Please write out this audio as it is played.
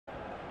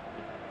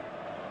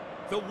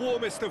The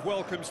warmest of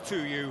welcomes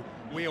to you.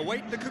 We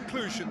await the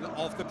conclusion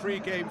of the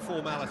pre-game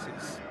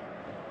formalities.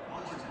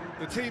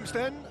 The teams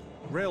then,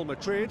 Real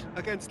Madrid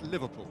against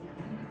Liverpool.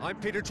 I'm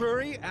Peter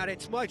Drury, and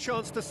it's my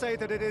chance to say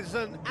that it is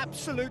an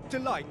absolute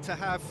delight to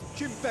have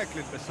Jim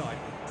Beglin beside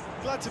me.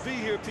 Glad to be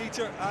here,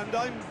 Peter, and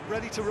I'm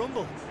ready to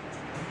rumble.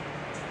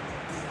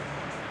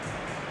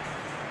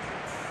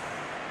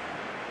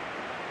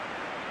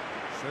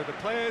 So the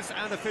players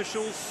and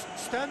officials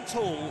stand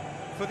tall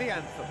for the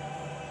anthem.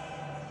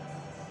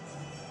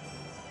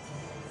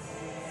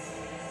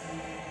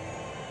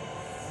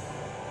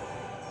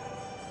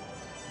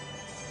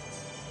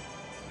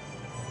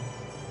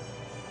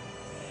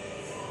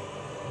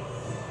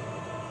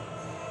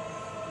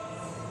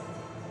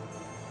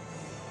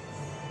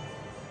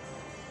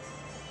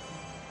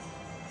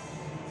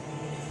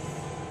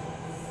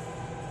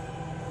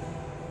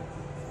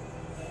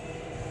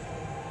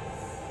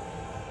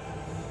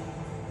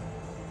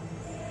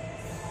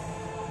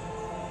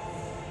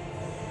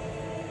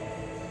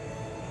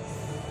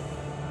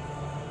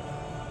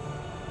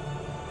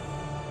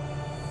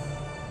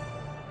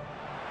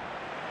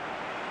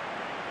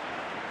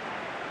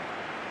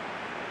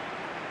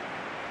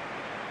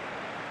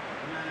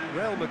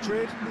 Real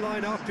Madrid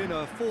line up in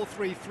a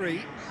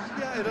 4-3-3.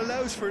 Yeah, it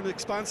allows for an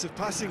expansive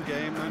passing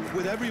game, and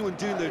with everyone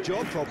doing their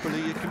job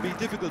properly, it can be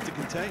difficult to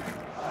contain.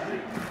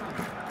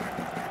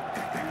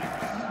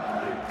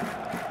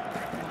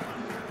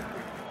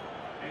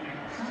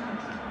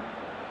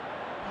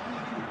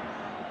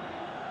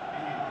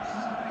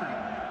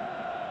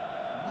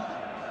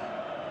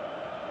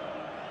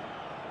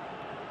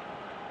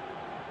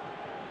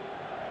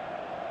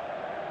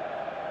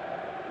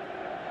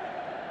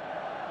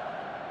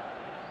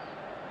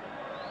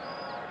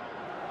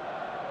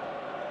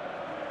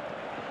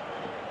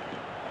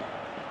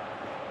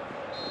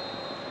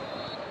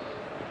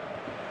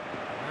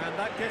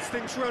 That gets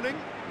things running.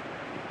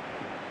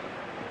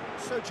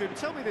 So, Jim,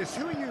 tell me this,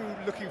 who are you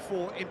looking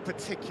for in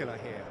particular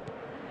here?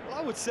 Well,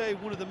 I would say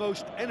one of the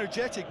most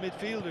energetic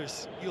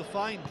midfielders you'll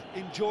find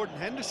in Jordan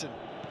Henderson.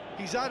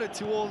 He's added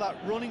to all that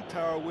running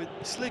power with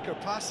slicker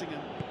passing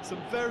and some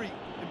very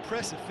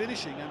impressive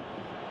finishing,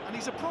 and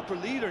he's a proper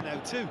leader now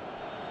too.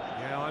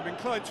 Yeah, I'm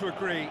inclined to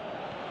agree.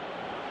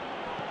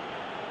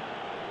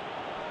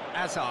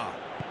 Azar.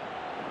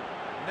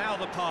 Now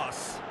the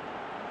pass.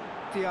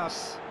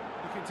 Diaz.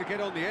 Looking to get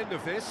on the end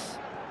of this.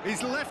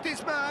 He's left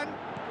his man.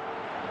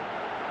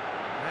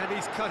 And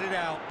he's cut it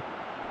out.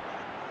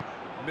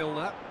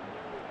 Milner.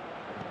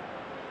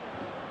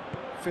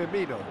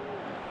 Firmino.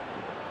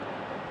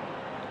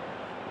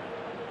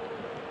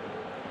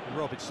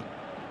 Robertson.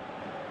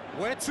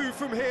 Where to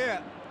from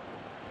here?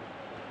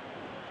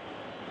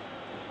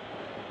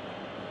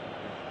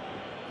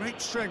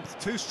 Great strength,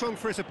 too strong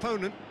for his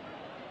opponent.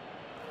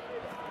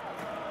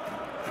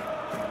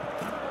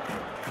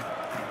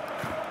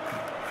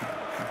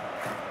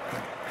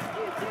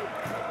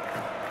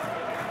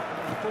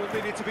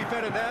 Needed to be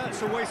better there,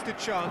 it's a wasted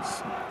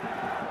chance.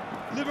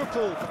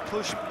 Liverpool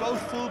push both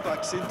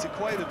fullbacks into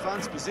quite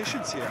advanced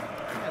positions here.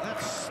 Yeah,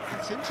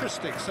 that's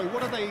interesting. So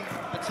what are they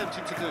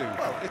attempting to do?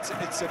 Well, it's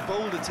a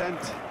bold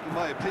attempt, in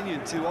my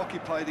opinion, to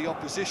occupy the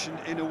opposition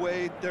in a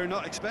way they're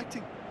not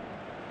expecting.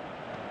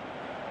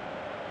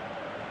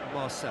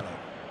 Marcelo,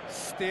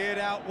 steered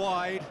out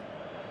wide.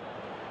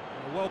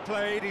 Well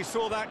played, he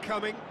saw that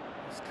coming.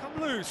 It's come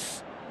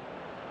loose.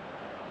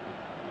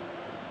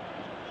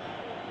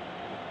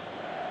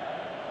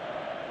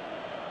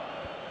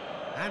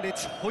 And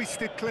it's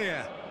hoisted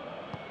clear.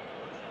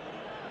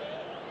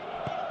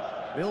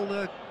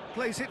 Milner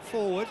plays it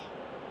forward.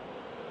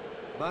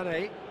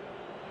 Mane.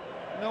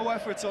 No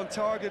efforts on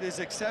target is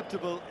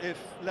acceptable if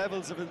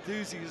levels of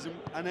enthusiasm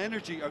and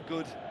energy are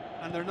good,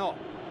 and they're not.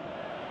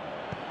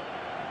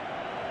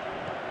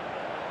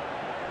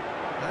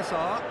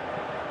 Hazard.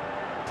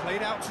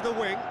 Played out to the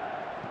wing.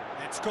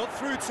 It's got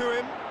through to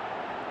him.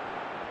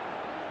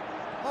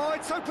 Oh,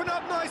 it's opened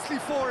up nicely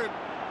for him.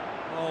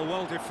 Oh,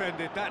 well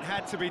defended, that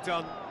had to be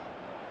done.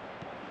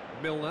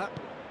 Milner,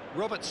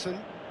 Robertson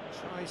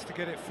tries to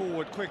get it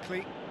forward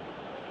quickly.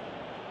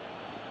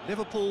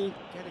 Liverpool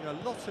getting a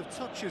lot of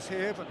touches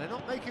here, but they're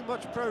not making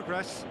much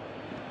progress.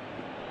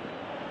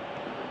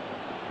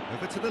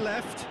 Over to the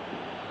left,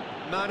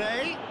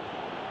 Mane.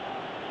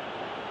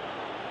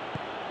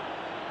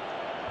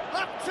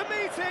 Up to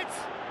meet it!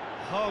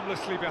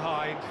 Harmlessly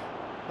behind.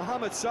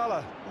 Mohamed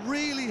Salah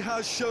really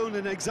has shown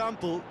an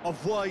example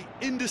of why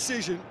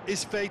indecision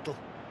is fatal.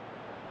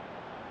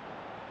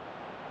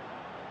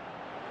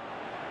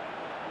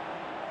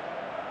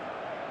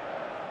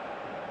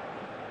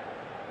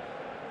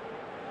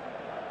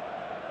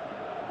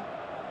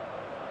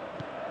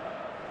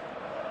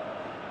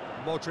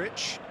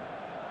 Modric.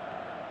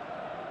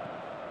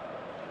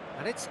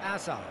 And it's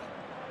Azar.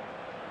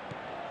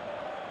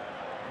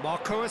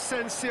 Marco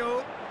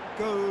Asensio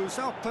goes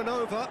up and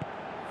over.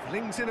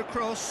 Flings in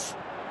across,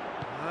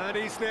 and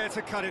he's there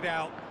to cut it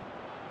out.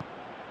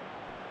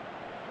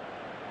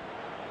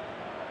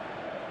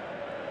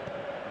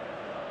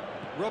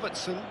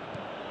 Robertson.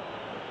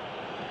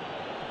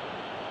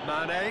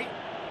 Mane.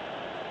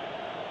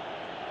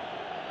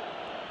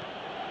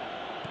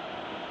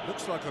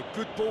 Looks like a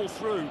good ball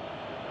through.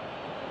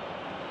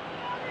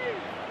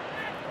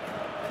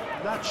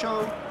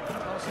 Nacho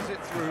passes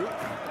it through.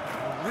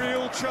 A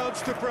real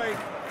chance to break.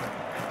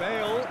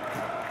 Bale.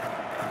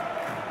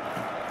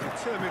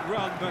 Determined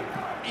run, but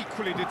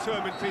equally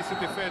determined piece of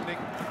defending.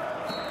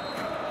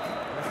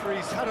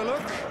 Referee's had a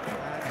look,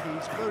 and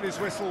he's blown his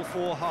whistle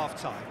for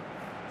half-time.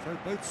 So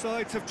both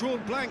sides have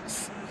drawn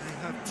blanks. They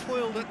have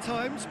toiled at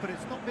times, but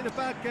it's not been a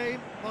bad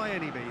game by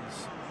any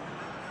means.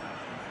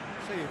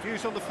 So your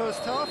views on the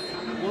first half?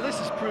 Well, this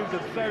has proved a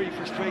very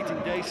frustrating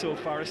day so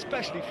far,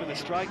 especially for the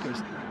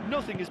strikers.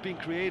 Nothing has been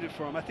created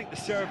for them. I think the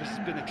service has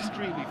been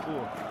extremely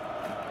poor.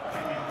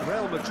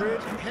 Real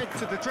Madrid head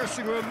to the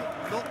dressing room,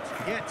 not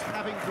yet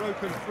having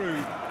broken through.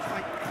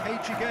 Tight,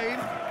 cagey game.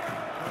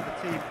 Are the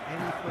team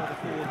any further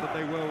forward than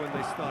they were when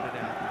they started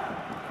out?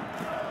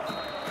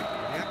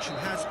 The action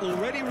has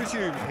already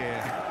resumed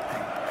here.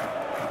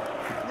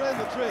 Real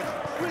Madrid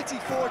pretty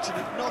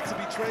fortunate not to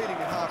be trailing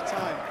at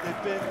half-time.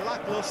 They've been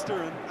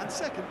lacklustre and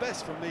second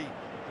best for me.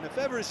 And if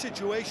ever a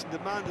situation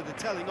demanded a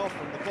telling off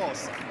from the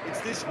boss,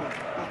 it's this one.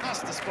 It has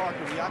to spark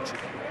a reaction.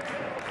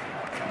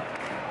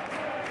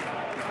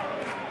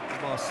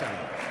 Marcelo.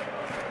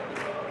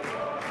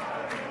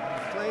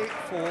 Play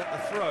for a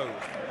throw.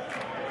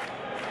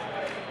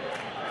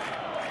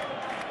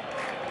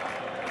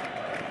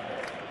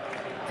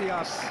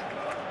 Diaz.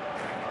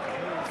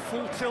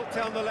 Full tilt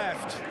down the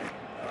left.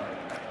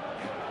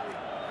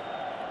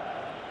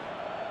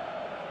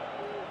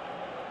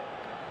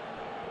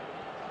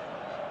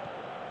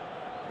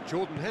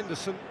 Jordan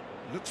Henderson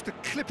looks to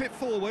clip it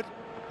forward,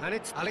 and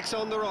it's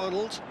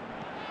Alexander-Arnold.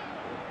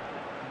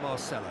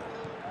 Marcelo.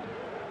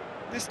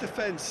 This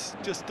defence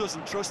just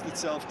doesn't trust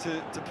itself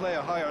to play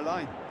a higher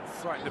line.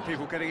 Frighten the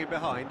people getting in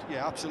behind.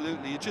 Yeah,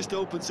 absolutely. It just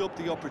opens up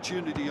the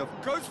opportunity of...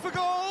 Goes for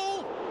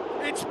goal!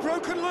 It's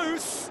broken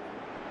loose!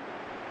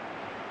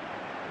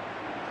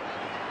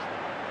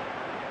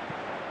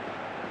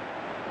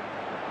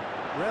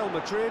 Real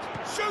Madrid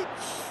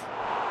shoots!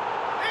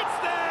 It's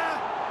there!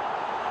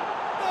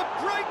 The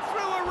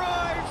breakthrough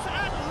arrives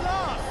at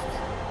last!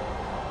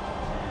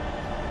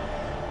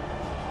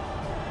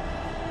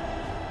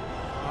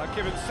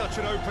 Given such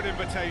an open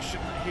invitation,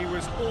 he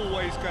was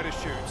always going to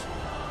shoot.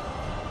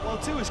 Well,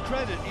 to his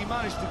credit, he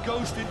managed to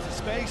ghost into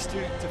space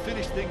to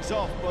finish things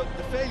off, but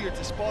the failure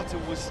to spot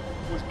him was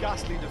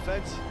ghastly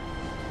defence.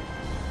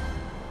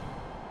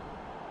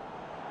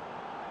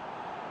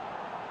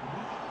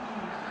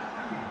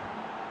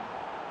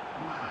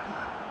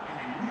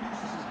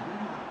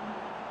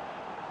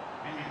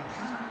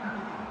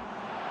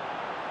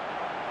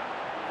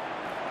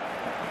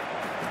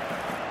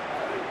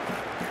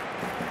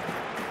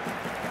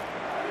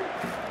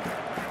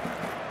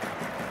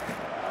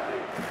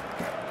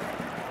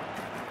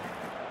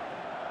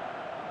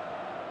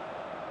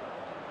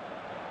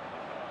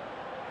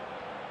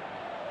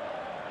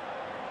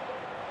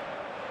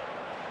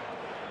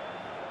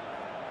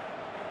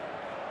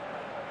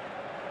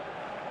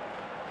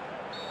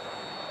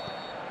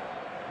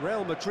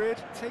 Real Madrid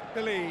take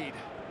the lead.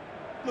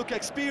 Look,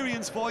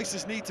 experienced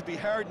voices need to be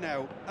heard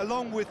now,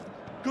 along with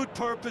good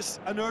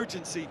purpose and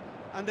urgency,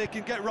 and they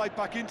can get right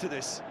back into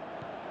this.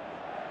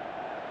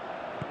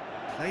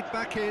 Played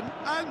back in,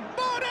 and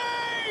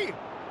Mane!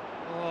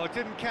 Oh,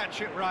 didn't catch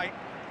it right.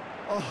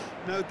 Oh,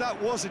 no,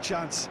 that was a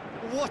chance.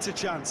 What a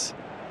chance.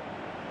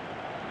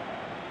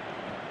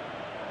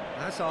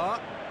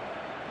 Hazard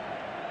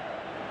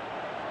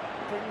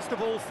brings the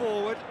ball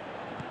forward,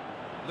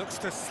 looks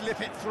to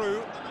slip it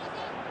through.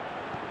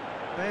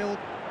 Bale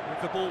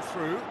with the ball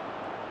through.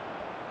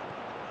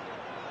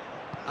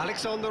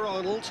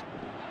 Alexander-Arnold.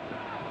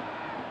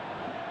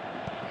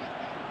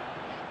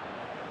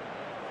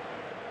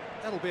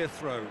 That'll be a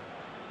throw.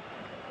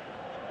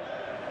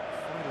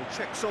 Final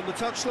checks on the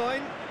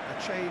touchline. A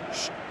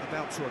change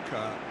about to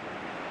occur.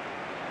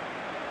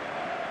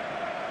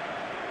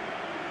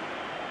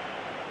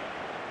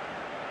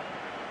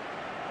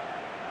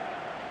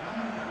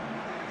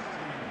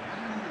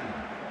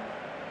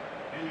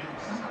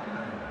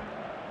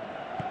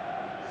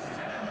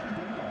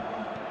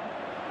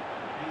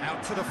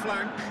 Out to the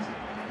flank.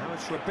 Now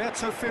it's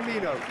Roberto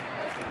Firmino.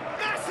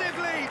 Massive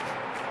leap!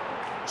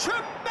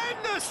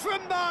 Tremendous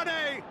from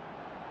Mane!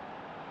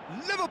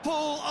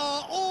 Liverpool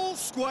are all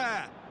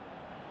square.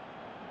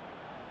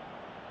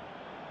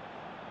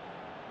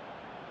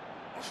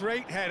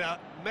 Great header,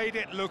 made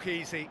it look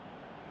easy.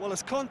 Well,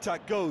 as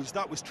contact goes,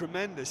 that was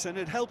tremendous, and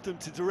it helped him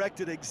to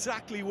direct it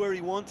exactly where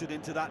he wanted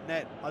into that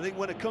net. I think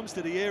when it comes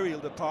to the aerial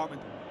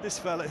department, this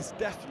fella is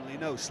definitely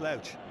no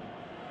slouch.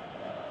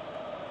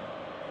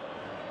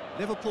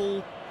 Liverpool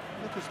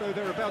look as though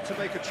they're about to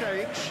make a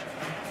change.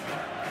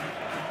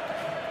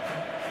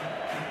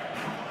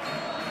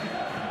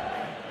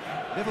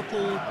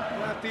 Liverpool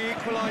grab the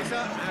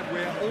equaliser, and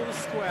we're all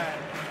square.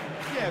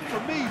 Yeah, for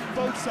me,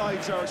 both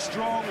sides are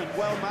strong and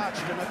well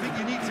matched, and I think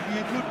you need to be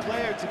a good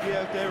player to be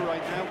out there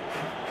right now.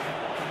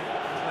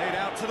 Played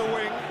out to the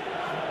wing.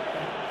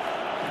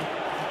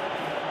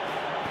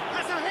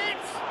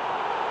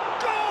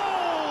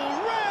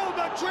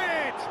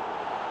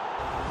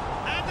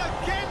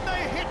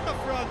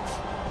 front.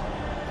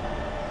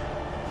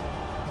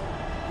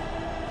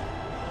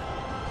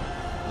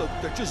 Look,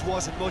 there just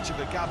wasn't much of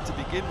a gap to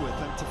begin with,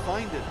 and to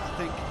find it, I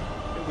think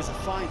it was a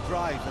fine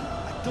drive, and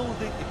I don't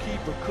think the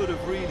keeper could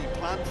have really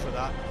planned for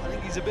that. I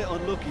think he's a bit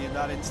unlucky in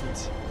that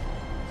instance.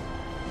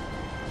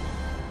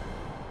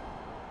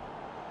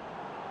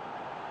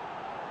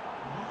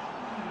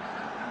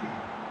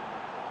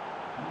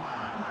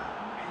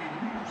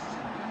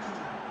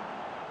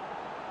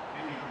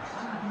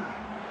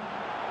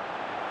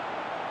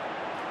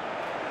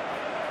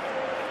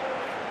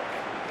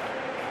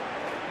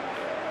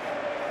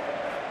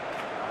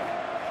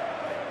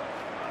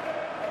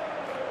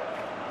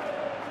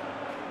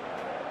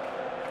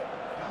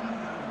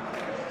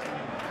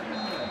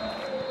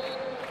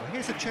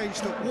 Here's a change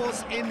that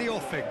was in the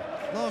offing.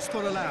 Last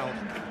one allowed.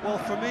 Well,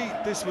 for me,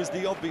 this was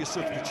the obvious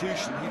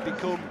substitution. He'd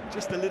become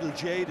just a little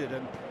jaded,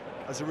 and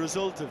as a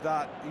result of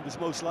that, he was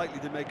most likely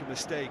to make a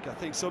mistake. I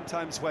think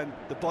sometimes when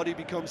the body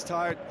becomes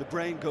tired, the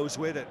brain goes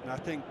with it, and I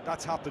think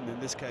that's happened in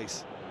this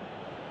case.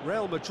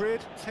 Real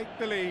Madrid take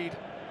the lead.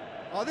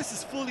 Oh, this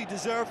is fully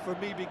deserved for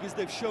me because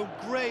they've shown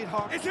great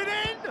heart. Is it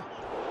in?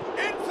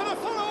 In for the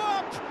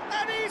follow-up,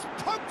 and he's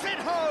poked it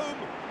home!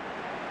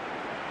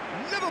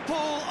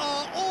 Liverpool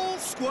are all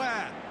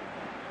square.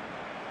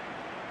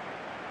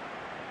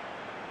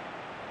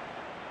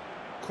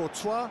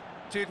 Courtois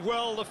did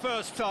well the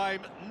first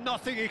time,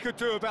 nothing he could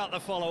do about the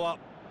follow-up.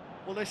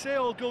 Well, they say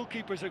all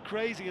goalkeepers are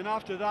crazy, and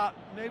after that,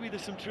 maybe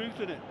there's some truth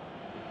in it.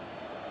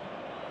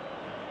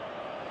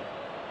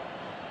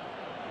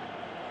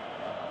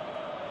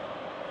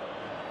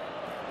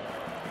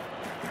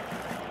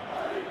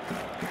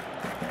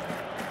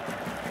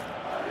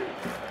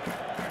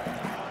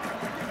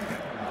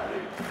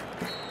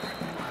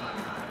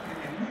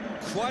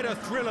 Quite a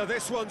thriller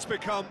this one's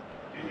become.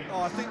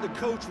 Oh, I think the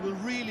coach will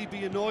really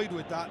be annoyed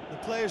with that. The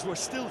players were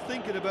still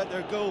thinking about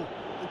their goal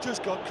and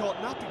just got caught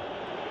napping.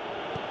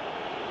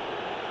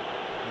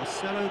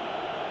 Marcelo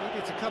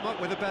needed to come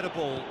up with a better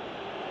ball.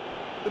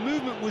 The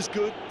movement was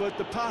good, but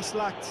the pass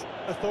lacked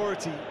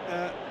authority,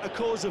 a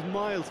cause of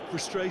mild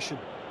frustration.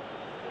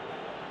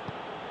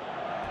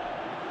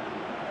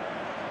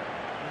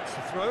 That's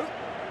the throw.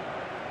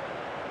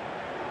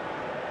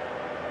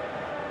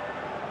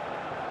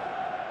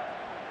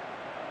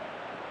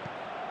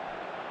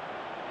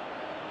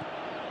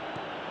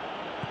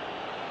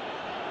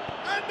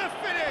 And the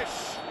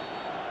finish!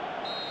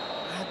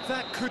 And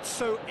that could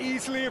so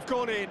easily have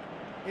gone in.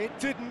 It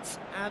didn't,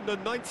 and the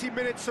 90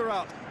 minutes are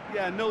up.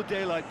 Yeah, no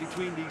daylight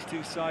between these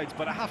two sides,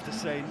 but I have to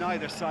say,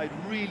 neither side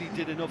really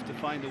did enough to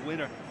find a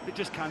winner. They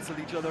just cancelled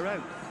each other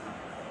out.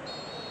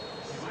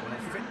 Well,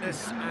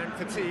 fitness and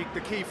fatigue,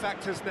 the key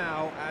factors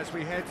now as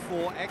we head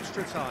for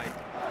extra time.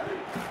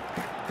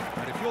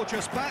 And if you're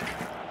just back,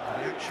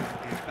 the action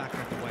is back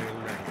underway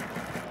already.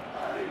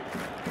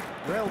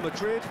 Real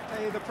Madrid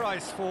pay the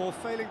price for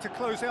failing to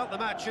close out the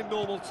match in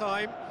normal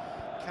time.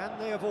 Can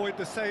they avoid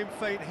the same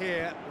fate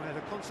here, where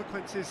the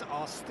consequences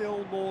are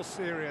still more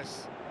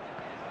serious?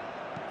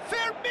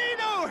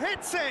 Firmino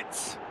hits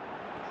it!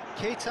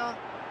 Keita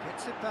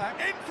gets it back.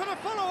 In for the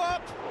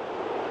follow-up!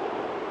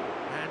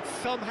 And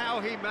somehow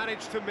he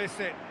managed to miss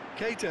it.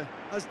 Keita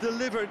has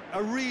delivered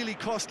a really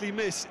costly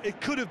miss. It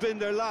could have been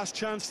their last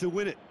chance to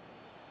win it.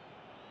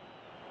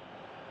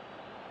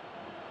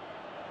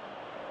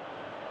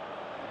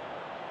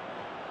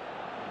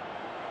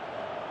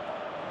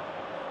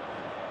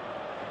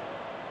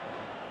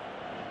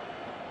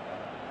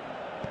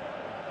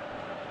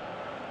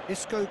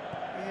 Isco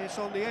is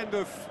on the end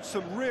of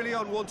some really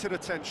unwanted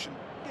attention.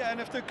 Yeah, and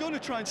if they're going to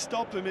try and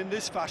stop him in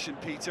this fashion,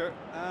 Peter,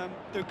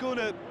 they're going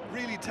to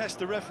really test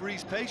the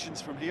referee's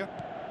patience from here.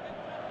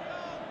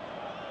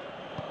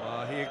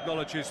 He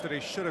acknowledges that he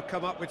should have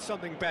come up with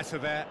something better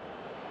there.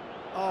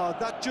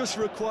 That just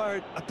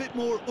required a bit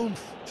more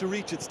oomph to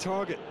reach its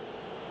target.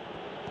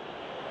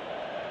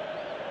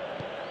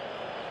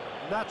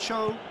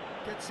 Nacho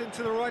gets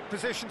into the right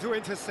position to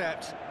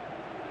intercept.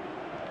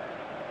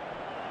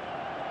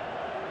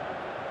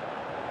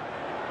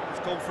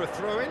 Gone for a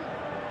throw-in.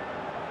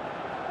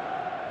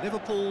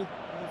 Liverpool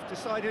have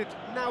decided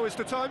now is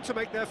the time to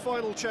make their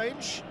final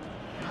change.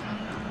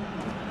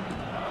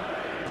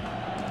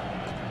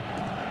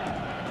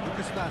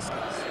 Lucas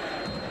Vazquez.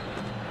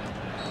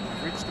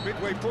 Reached the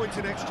midway point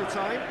in extra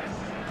time.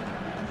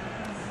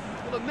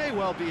 Well, it may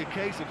well be a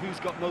case of who's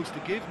got most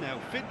to give now.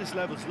 Fitness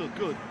levels look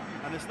good,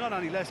 and it's not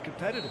any less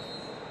competitive.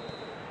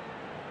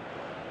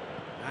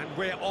 And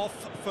we're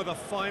off for the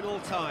final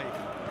time.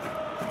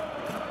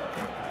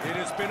 It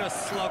has been a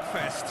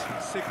slugfest.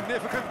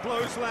 Significant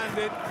blows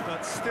landed,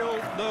 but still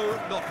no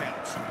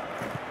knockout.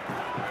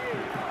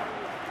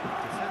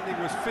 Defending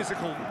was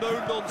physical,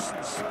 no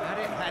nonsense, and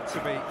it had to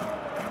be.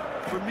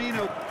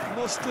 Firmino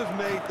must have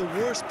made the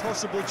worst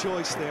possible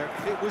choice there.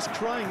 It was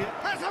crying it.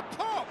 Has a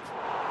pop!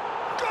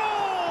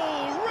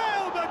 Goal!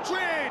 Real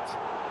Madrid!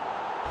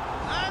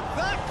 And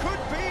that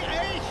could be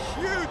a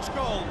huge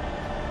goal.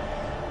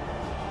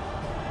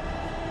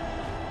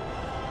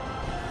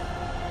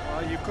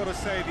 You've got to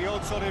say, the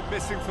odds on him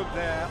missing from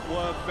there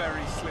were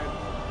very slim.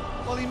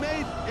 Well, he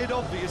made it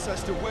obvious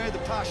as to where the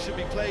pass should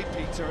be played,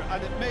 Peter,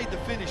 and it made the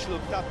finish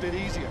look that bit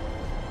easier.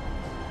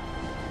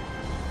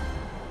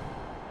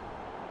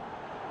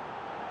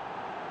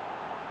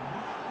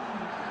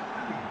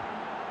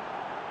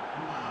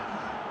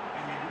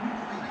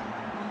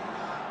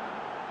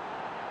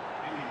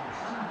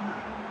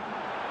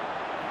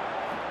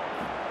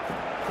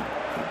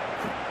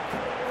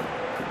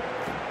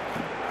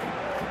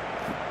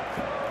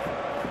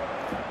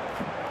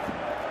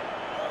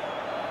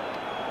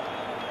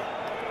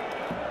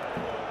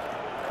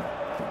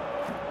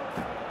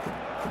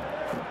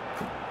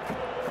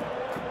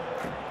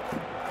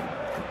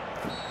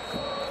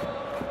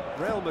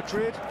 Real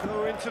Madrid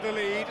go into the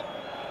lead.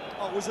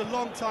 Oh, it was a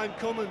long time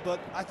coming, but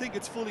I think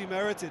it's fully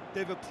merited.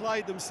 They've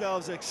applied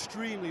themselves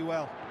extremely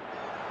well.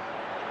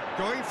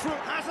 Going through,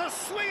 has a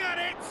swing at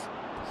it!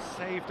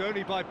 Saved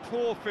only by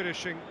poor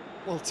finishing.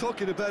 Well,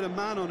 talking about a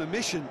man on a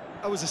mission,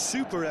 that was a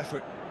super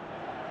effort.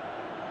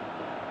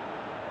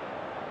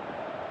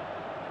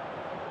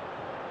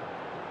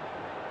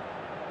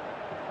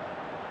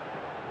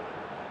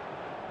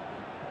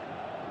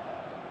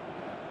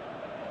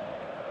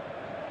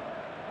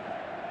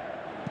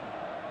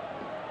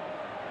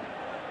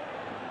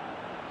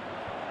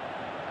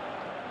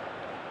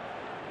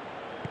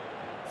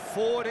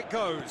 Forward it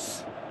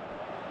goes.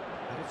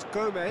 And it's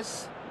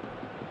Gomez.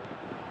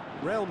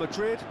 Real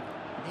Madrid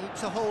need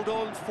to hold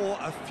on for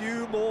a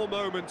few more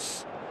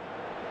moments.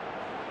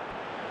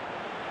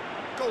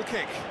 Goal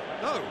kick.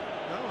 No,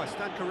 I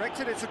stand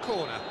corrected, it's a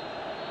corner.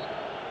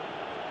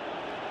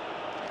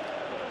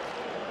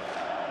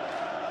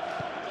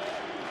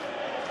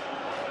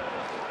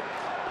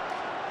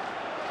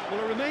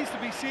 Well, it remains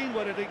to be seen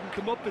whether they can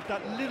come up with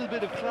that little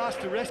bit of class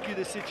to rescue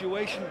the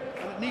situation,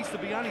 and it needs to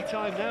be any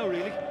time now,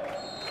 really.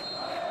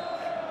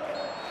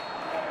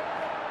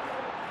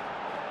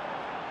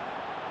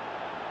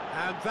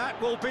 And that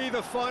will be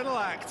the final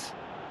act.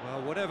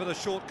 Well, whatever the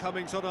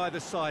shortcomings on either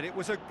side, it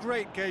was a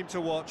great game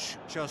to watch,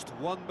 just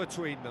one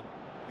between them.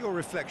 Your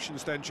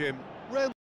reflections then, Jim? Real